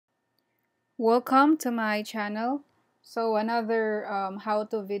Welcome to my channel. So another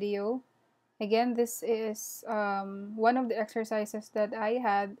how-to video. Again, this is one of the exercises that I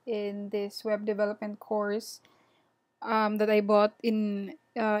had in this web development course that I bought in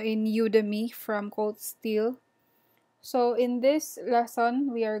Udemy from Cold Steel. So in this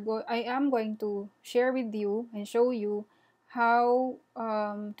lesson, I am going to share with you and show you how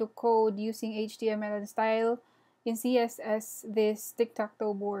to code using HTML and style in CSS this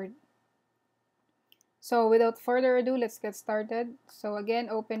tic-tac-toe board. So without further ado, let's get started. So again,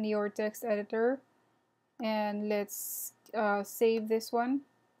 open your text editor and let's save this one.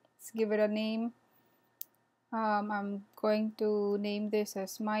 Let's give it a name. I'm going to name this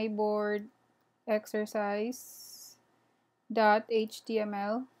as my board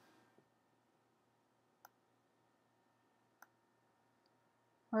exercise.html.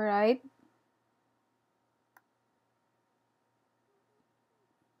 All right.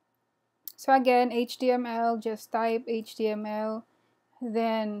 So again, HTML, just type HTML,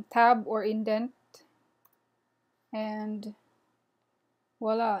 then tab or indent, and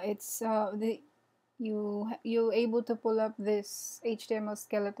voila, it's you able to pull up this HTML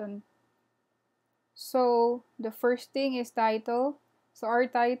skeleton. So the first thing is title. So our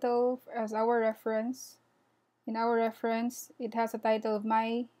title as our reference. In our reference, it has a title of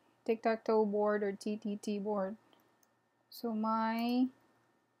my tic-tac-toe board or TTT board. So my,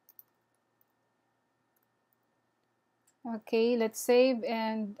 okay, let's save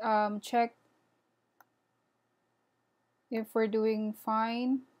and check if we're doing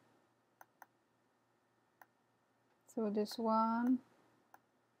fine. So this one,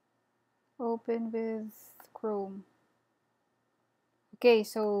 open with Chrome. Okay,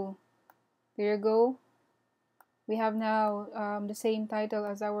 so there you go. We have now the same title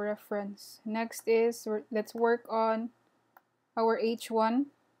as our reference. Next is, let's work on our H1.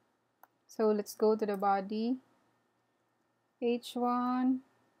 So let's go to the body. H1,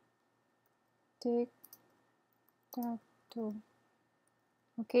 tic-tac-toe.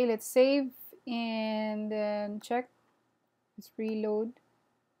 Okay, let's save and then check. Let's reload.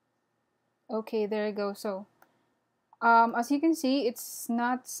 Okay, there you go. So as you can see, it's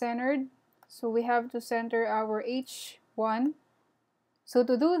not centered. So we have to center our H1. So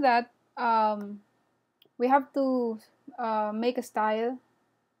to do that, we have to make a style.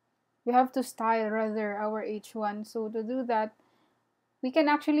 We have to style rather our H1. So to do that, we can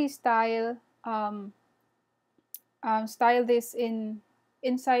actually style style this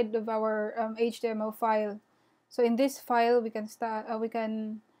inside of our HTML file. So in this file, we can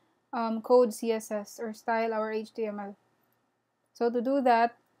code CSS or style our HTML. So to do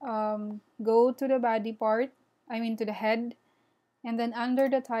that, go to the body part, I mean to the head, and then under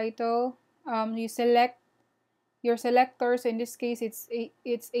the title, you select your selector. So in this case, it's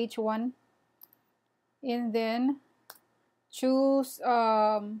H1, and then choose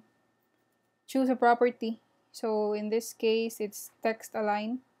choose a property. So in this case, it's text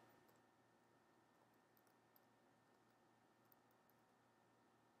align.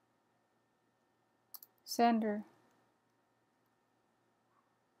 Center.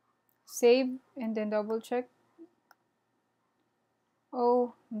 Save and then double check.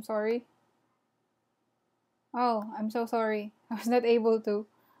 Oh, I'm sorry. Oh, I'm so sorry. I was not able to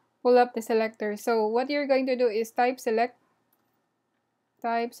pull up the selector. So what you're going to do is type select,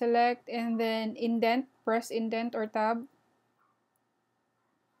 and then indent, press indent or tab.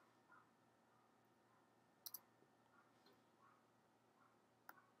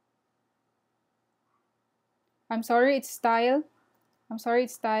 I'm sorry, it's style. I'm sorry,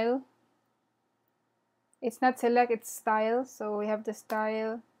 it's style. It's not select, it's style. So we have to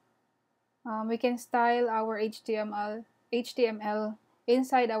style. We can style our HTML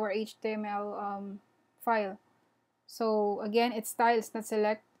inside our HTML file. So again, it's style, it's not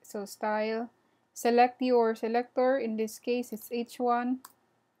select. So style. Select your selector. In this case, it's H1.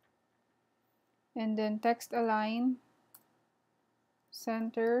 And then text align.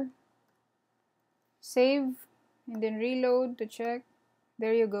 Center. Save. And then reload to check.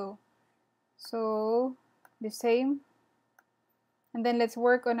 There you go. So the same. And then let's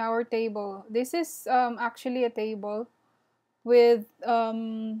work on our table. This is actually a table with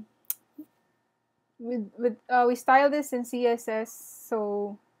we style this in CSS.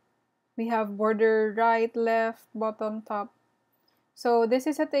 So we have border right, left, bottom, top. So this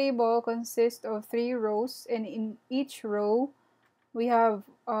is a table consists of 3 rows, and in each row we have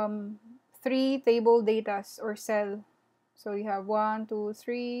 3 table datas or cell. So you have 1, 2,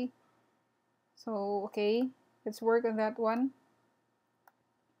 3. So okay, let's work on that one.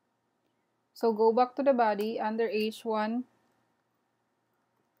 So go back to the body under H1.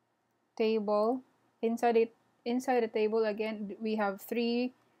 table. Inside the table again, we have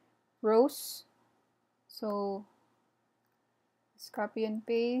 3 rows. So let's copy and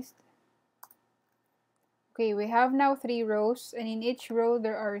paste. Okay, we have now 3 rows, and in each row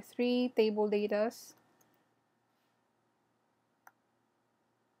there are 3 table datas.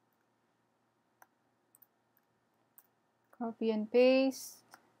 Copy and paste.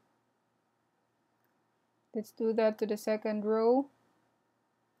 Let's do that to the second row.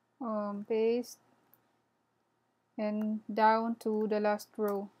 Paste. And down to the last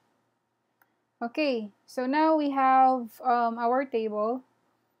row. Okay, so now we have our table.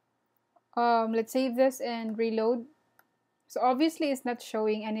 Let's save this and reload. So obviously it's not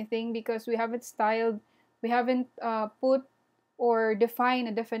showing anything because we haven't put or defined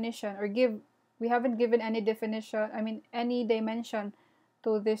a definition, or we haven't given any definition, any dimension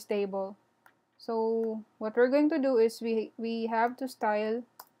to this table. So what we're going to do is we have to style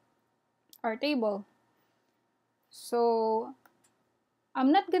our table. So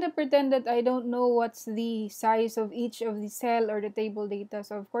I'm not gonna pretend that I don't know what's the size of each of the cell or the table data.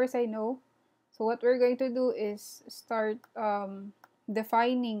 So of course I know. So what we're going to do is start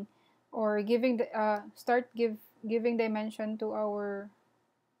defining or giving dimension to our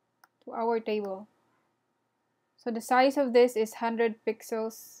table. So the size of this is 100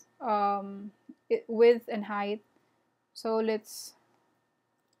 pixels width and height. So let's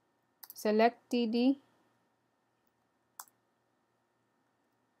select TD.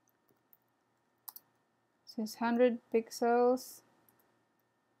 This is 100 pixels.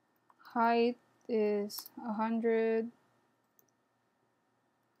 Height is 100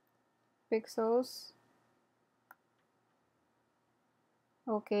 pixels.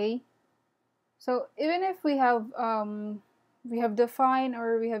 Okay. So even if we have defined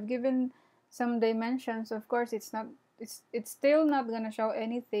or we have given some dimensions, of course it's still not gonna show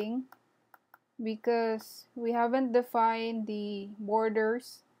anything because we haven't defined the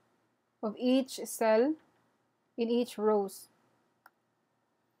borders of each cell in each rows.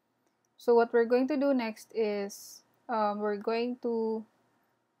 So what we're going to do next is we're going to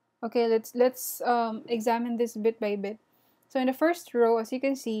let's examine this bit by bit. So in the first row, as you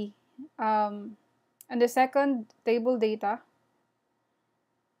can see, and the second table data,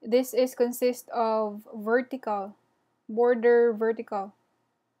 this is consist of border vertical.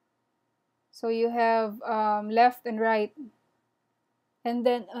 So you have left and right. And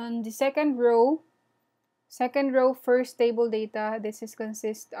then on the second row, first table data, this is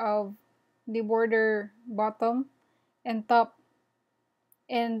consist of the border bottom and top.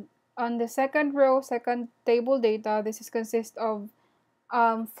 And on the second row, second table data, this is consist of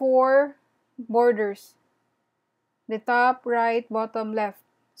 4 borders: the top, right, bottom, left,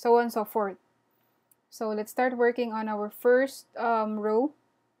 so on and so forth. So let's start working on our first row.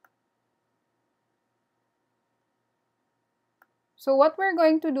 So what we're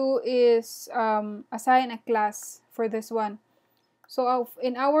going to do is assign a class for this one. So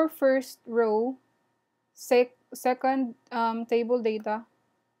in our first row, second table data,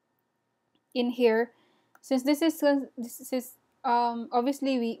 in here, since this is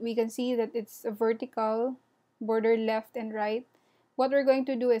obviously we can see that it's a vertical border left and right, what we're going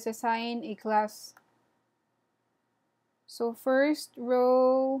to do is assign a class. So first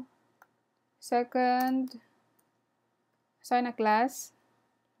row, second, assign a class,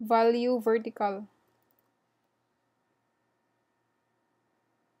 value vertical.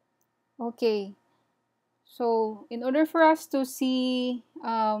 Okay, so in order for us to see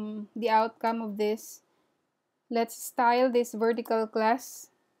the outcome of this, let's style this vertical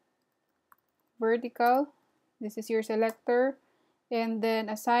class. Vertical, this is your selector, and then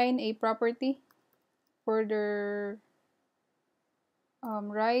assign a property border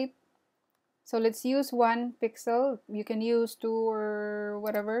right. So let's use 1 pixel. You can use 2 or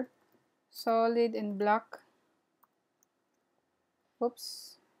whatever. Solid and black.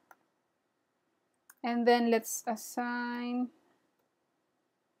 Oops. And then let's assign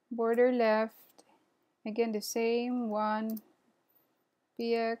border left. Again, the same 1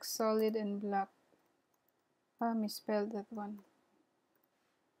 px solid and black. I misspelled that one.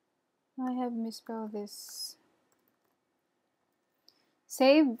 I have misspelled this.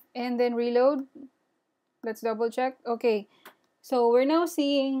 Save and then reload. Let's double check. Okay, so we're now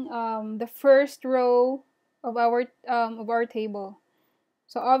seeing the first row of our table.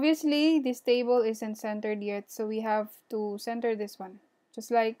 So obviously this table isn't centered yet, so we have to center this one,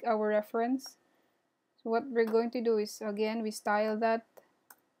 just like our reference. So what we're going to do is, again, we style that.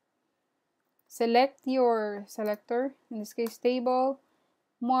 Select your selector, in this case table,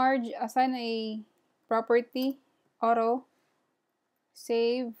 merge, assign a property, auto,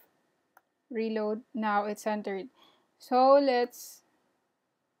 save, reload. Now it's centered. So let's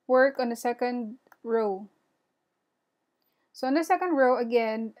work on the second row. So on the second row,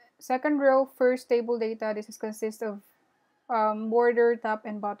 again, second row, first table data, this is consists of border, top,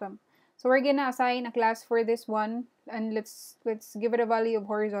 and bottom. So we're gonna assign a class for this one, and let's give it a value of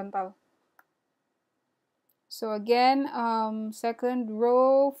horizontal. So again, second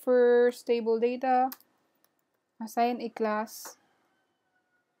row, first table data, assign a class,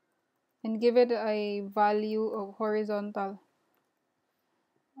 and give it a value of horizontal.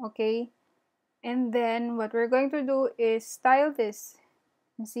 Okay, and then what we're going to do is style this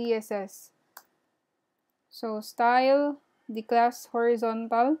in CSS. So style the class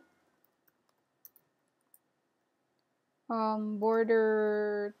horizontal,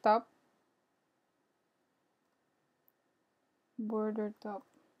 border top,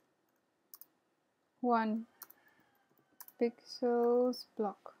 1 pixels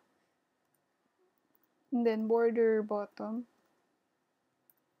block, and then border bottom,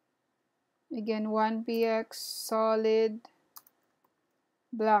 again 1 px solid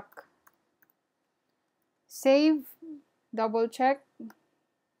black. Save, double check,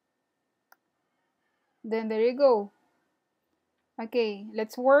 then there you go. Okay,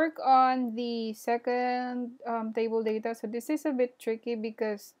 let's work on the second table data. So this is a bit tricky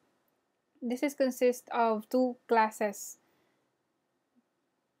because this is consist of two classes,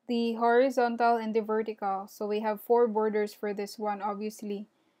 the horizontal and the vertical. So we have 4 borders for this one, obviously.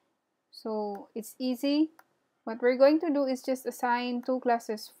 So it's easy. What we're going to do is just assign 2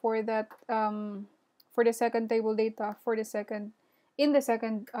 classes for that for the second table data for the second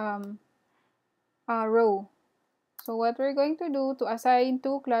row. So what we're going to do to assign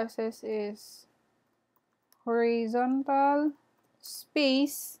 2 classes is horizontal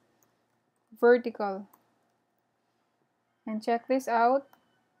space vertical, and check this out.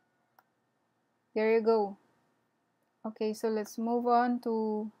 There you go. Okay, so let's move on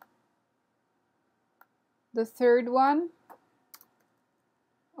to the third one.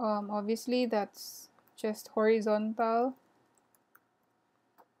 Obviously that's just horizontal,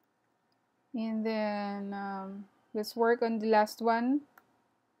 and then let's work on the last one.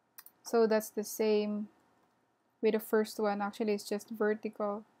 So that's the same with the first one. Actually, it's just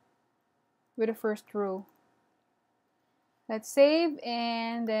vertical with the first row. Let's save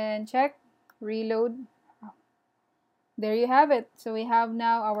and then check, reload. There you have it. So we have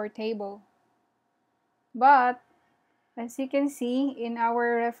now our table. But as you can see in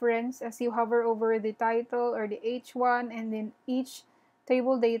our reference, as you hover over the title or the H1 and then each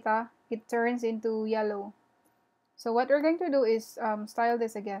table data, it turns into yellow. So what we're going to do is style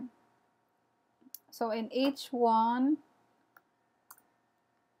this again. So in H1,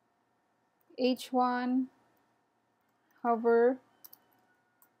 hover,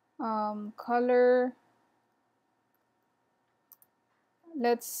 color,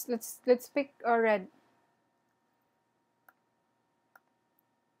 let's pick a red.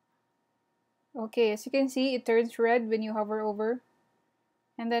 Okay, as you can see, it turns red when you hover over.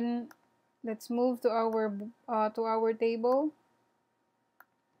 And then let's move to our table.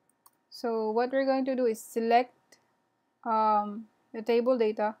 So what we're going to do is select the table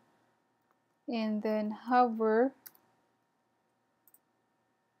data and then hover,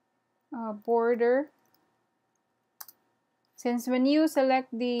 border. Since when you select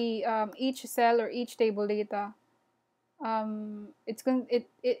the each cell or each table data, it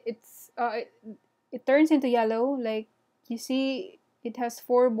turns into yellow. Like you see, it has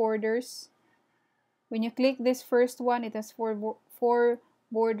 4 borders. When you click this first one, it has 4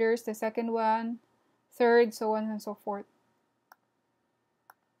 borders. The second one, third, so on and so forth.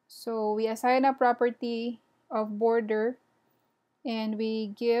 So we assign a property of border, and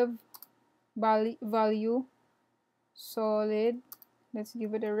we give value solid. Let's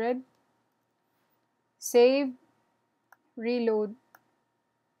give it a red. Save, reload.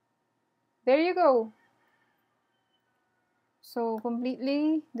 There you go. So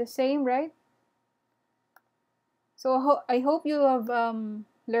completely the same, right? So I hope you have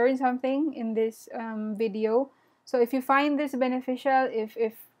learned something in this video. So if you find this beneficial,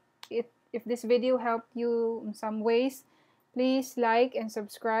 if this video helped you in some ways, please like and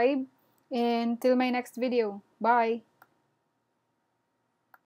subscribe. And till my next video. Bye.